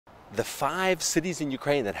The 5 cities in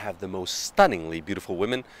Ukraine that have the most stunningly beautiful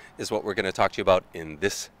women is what we're going to talk to you about in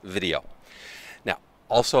this video. Now,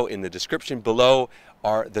 also in the description below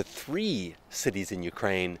are the 3 cities in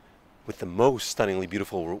Ukraine with the most stunningly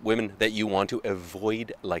beautiful women that you want to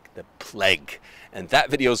avoid like the plague. And that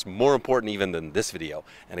video is more important even than this video.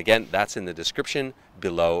 And again, that's in the description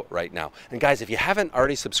below right now. And guys, if you haven't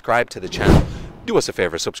already subscribed to the channel, do us a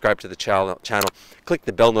favor, subscribe to the channel, click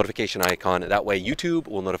the bell notification icon. That way YouTube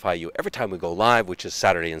will notify you every time we go live, which is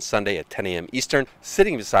Saturday and Sunday at 10 a.m. Eastern.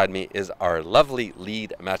 Sitting beside me is our lovely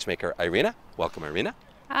lead matchmaker, Irina. Welcome, Irina.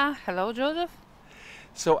 Hello, Joseph.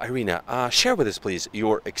 So, Irina, share with us, please,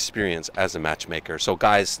 your experience as a matchmaker so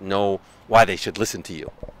guys know why they should listen to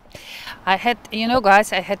you. I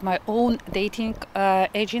had my own dating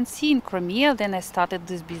agency in Crimea. Then I started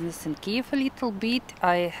this business in Kiev a little bit.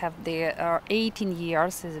 I have the 18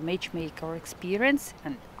 years as a matchmaker experience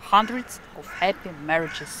and hundreds of happy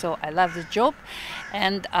marriages. So I love the job,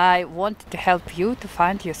 and I wanted to help you to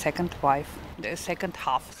find your second wife, the second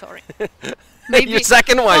half. Sorry. Maybe your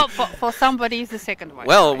second wife. For somebody, the second wife.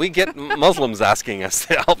 Well, we get Muslims asking us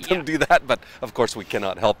to help them do that, but of course we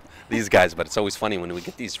cannot help these guys. But it's always funny when we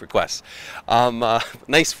get these requests.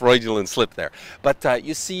 Nice Freudian slip there. But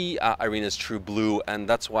you see Irina's true blue, and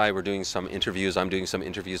that's why we're doing some interviews. I'm doing some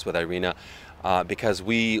interviews with Irina because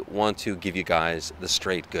we want to give you guys the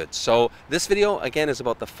straight goods. So this video, again, is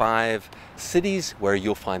about the 5 cities where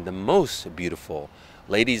you'll find the most beautiful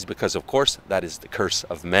ladies, because of course that is the curse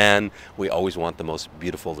of man. We always want the most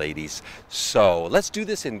beautiful ladies. So let's do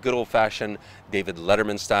this in good old-fashioned David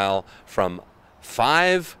Letterman style, from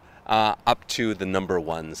 5 up to the number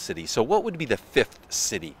 1 city. So what would be the 5th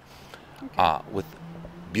city with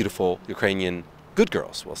beautiful Ukrainian good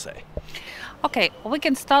girls, we'll say? Okay, we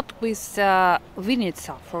can start with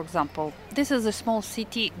Vinnytsia, for example. This is a small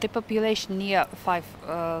city, the population near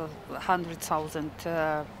 500,000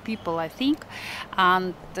 people, I think,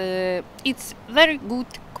 and it's very good,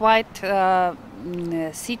 quiet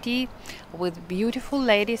city with beautiful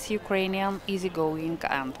ladies, Ukrainian, easygoing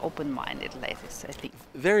and open-minded ladies, I think.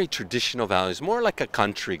 Very traditional values, more like a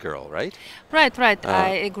country girl, right? Right. I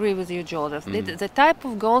agree with you, Joseph. The type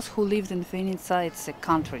of girls who live in Vinnytsia, it's a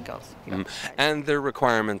country girls. And their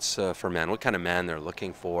requirements for men, what kind of man they're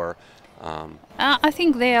looking for? I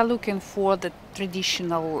think they are looking for the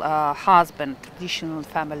traditional husband, traditional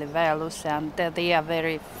family values, and they are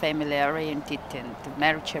very family-oriented and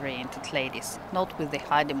marriage-oriented ladies, not with the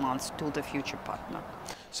high demands to the future partner.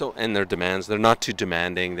 So, and their demands, they're not too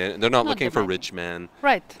demanding, they're not looking for rich men.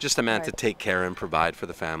 Right. Just a man to take care and provide for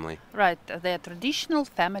the family. Right, they are traditional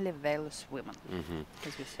family values women,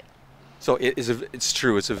 as we say. So it's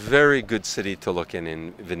true, it's a very good city to look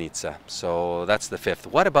in Vinnytsia. So that's the 5th.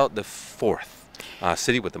 What about the 4th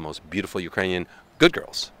city with the most beautiful Ukrainian good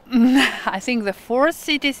girls? I think the 4th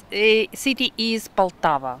city is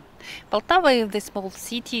Poltava. Poltava is the small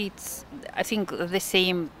city. It's, I think, the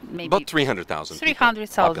same, maybe about 300,000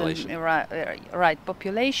 population. Right,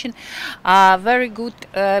 population. Very good,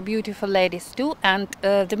 beautiful ladies too. And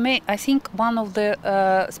I think one of the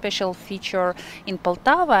special feature in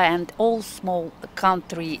Poltava and all small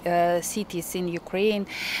country cities in Ukraine,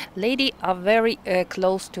 ladies are very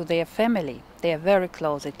close to their family. They are very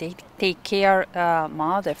close. They take care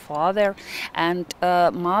mother, father, and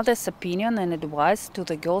mother's opinion and advice to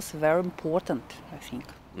the girls very important, I think.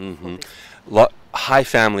 High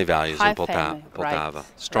family values in Poltava. Right.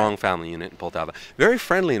 Strong family unit in Poltava. Very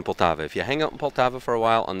friendly in Poltava. If you hang out in Poltava for a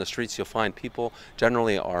while on the streets, you'll find people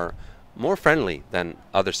generally are more friendly than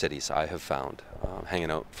other cities, I have found,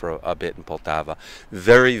 hanging out for a bit in Poltava.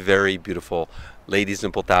 Very, very beautiful ladies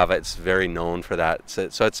in Poltava. It's very known for that.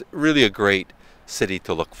 So it's really a great city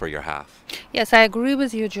to look for your half. Yes, I agree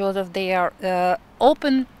with you, Joseph. They are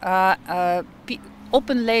open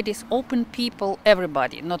ladies, open people,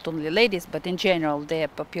 everybody, not only ladies, but in general, their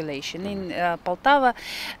population in Poltava.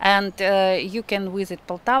 And you can visit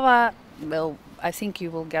Poltava. Well, I think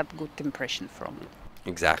you will get good impression from it.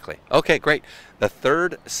 Exactly. Okay, great. The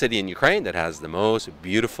 3rd city in Ukraine that has the most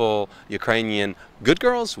beautiful Ukrainian good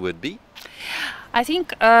girls would be? I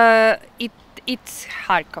think it's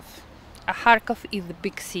Kharkov. Kharkov is a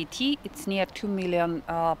big city. It's near 2 million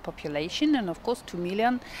population, and of course 2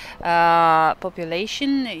 million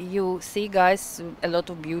population. You see, guys, a lot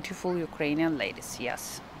of beautiful Ukrainian ladies.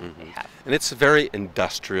 Yes, they have. And it's a very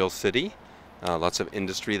industrial city. Lots of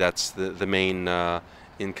industry. That's the main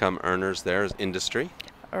income earners there is industry.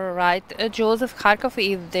 Right, Joseph. Kharkov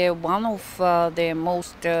is one of the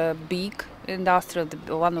most big industrial,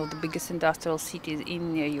 one of the biggest industrial cities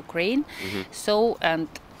in Ukraine. So, and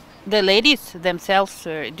the ladies themselves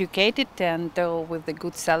are educated and with a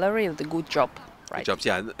good salary, with a good job. Right. Jobs,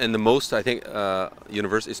 yeah, and the most, I think,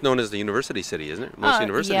 it's known as the university city, isn't it? Most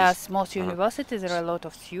universities. Yes, most universities. There are a lot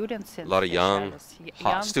of students. A lot of young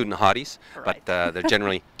student hotties, right. but they're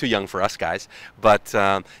generally too young for us guys. But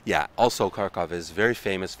yeah, also Kharkov is very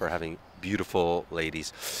famous for having beautiful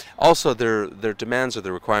ladies. Also, their demands or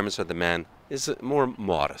the requirements of the man is more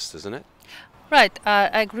modest, isn't it? Right,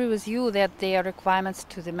 I agree with you that their requirements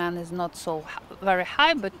to the man is not so very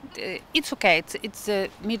high, but it's okay. It's a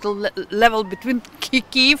middle level between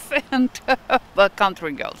Kiev and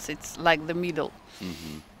country girls. It's like the middle.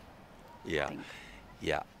 Mm-hmm. Yeah,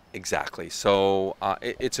 yeah, exactly. So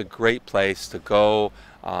it's a great place to go.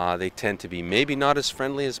 They tend to be maybe not as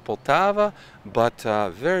friendly as Poltava, but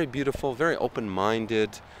very beautiful, very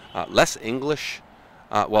open-minded, less English.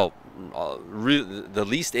 Well, the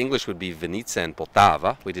least English would be Vinnytsia and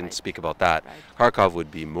Poltava. We didn't speak about that. Kharkov would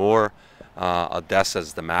be more. Odessa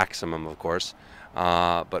is the maximum, of course.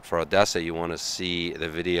 But for Odessa, you want to see the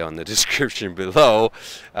video in the description below.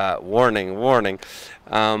 Warning, warning.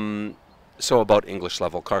 So about English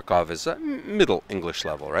level, Kharkov is middle English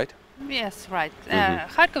level, right? Yes, right.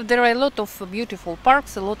 Kharkov, there are a lot of beautiful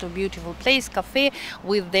parks, a lot of beautiful places, cafe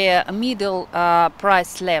with the middle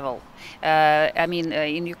price level. I mean,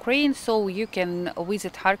 in Ukraine, so you can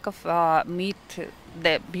visit Kharkov, meet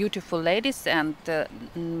the beautiful ladies and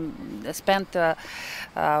spend a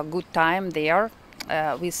good time there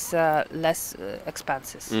with less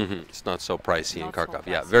expenses. It's not so pricey in Kharkov.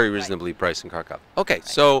 So Yeah, very reasonably priced in Kharkov. Okay,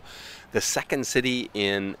 so the second city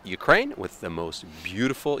in Ukraine with the most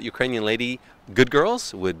beautiful Ukrainian lady, good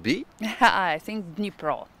girls, would be? I think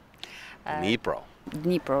Dnipro. Dnipro.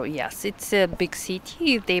 Dnipro, yes. It's a big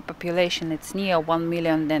city. The population, it's near 1.5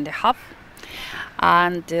 million.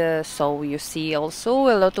 And so you see also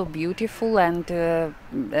a lot of beautiful and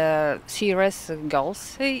serious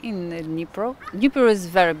girls in Dnipro. Dnipro is a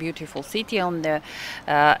very beautiful city on the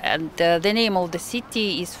and the name of the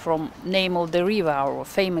city is from name of the river, our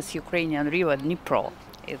famous Ukrainian river Dnipro.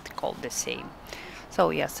 It's called the same.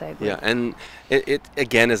 So yes, I agree. Yeah, and it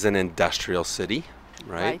again is an industrial city.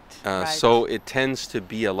 Right. So it tends to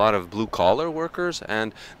be a lot of blue-collar workers,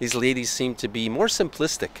 and these ladies seem to be more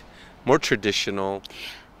simplistic, more traditional.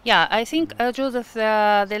 Yeah, I think, Joseph,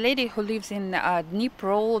 the lady who lives in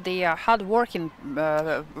Dnipro, they are hard-working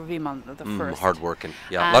women, the first. Hard-working,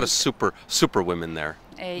 yeah. And a lot of super women there.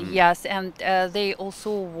 Yes, and they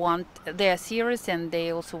also want, they are serious and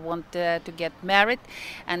they also want to get married.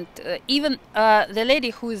 And even the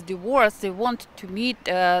lady who is divorced, they want to meet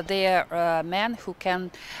their man who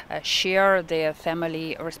can share their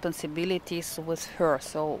family responsibilities with her.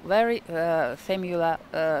 So very family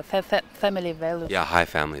values. Yeah, high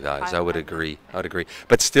family values. I would agree. I would agree.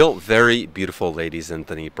 But still very beautiful ladies in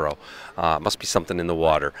Dnipro. Must be something in the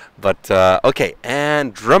water. But okay,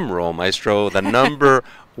 and drum roll, maestro, the number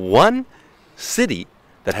one city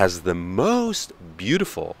that has the most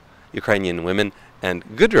beautiful Ukrainian women and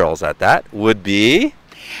good girls at that would be?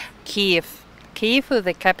 Kiev. Kiev is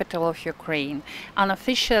the capital of Ukraine.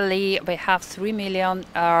 Unofficially, we have 3 million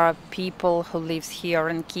people who live here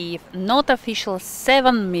in Kiev. Not official,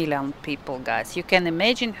 7 million people, guys. You can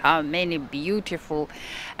imagine how many beautiful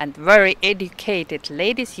and very educated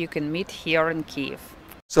ladies you can meet here in Kiev.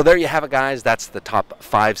 So there you have it, guys. That's the top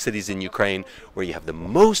 5 cities in Ukraine where you have the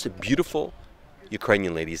most beautiful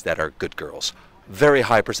Ukrainian ladies that are good girls. Very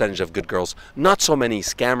high percentage of good girls. Not so many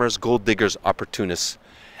scammers, gold diggers, opportunists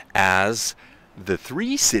as the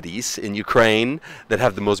 3 cities in Ukraine that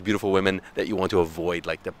have the most beautiful women that you want to avoid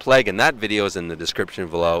like the plague. And that video is in the description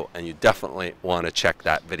below, and you definitely want to check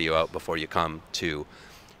that video out before you come to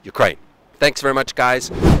Ukraine. Thanks very much, guys.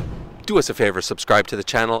 Do us a favor, subscribe to the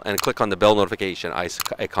channel and click on the bell notification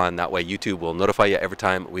icon. That way YouTube will notify you every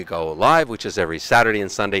time we go live, which is every Saturday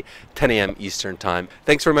and Sunday, 10 a.m. Eastern Time.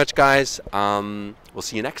 Thanks very much, guys. We'll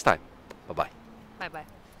see you next time. Bye-bye. Bye-bye.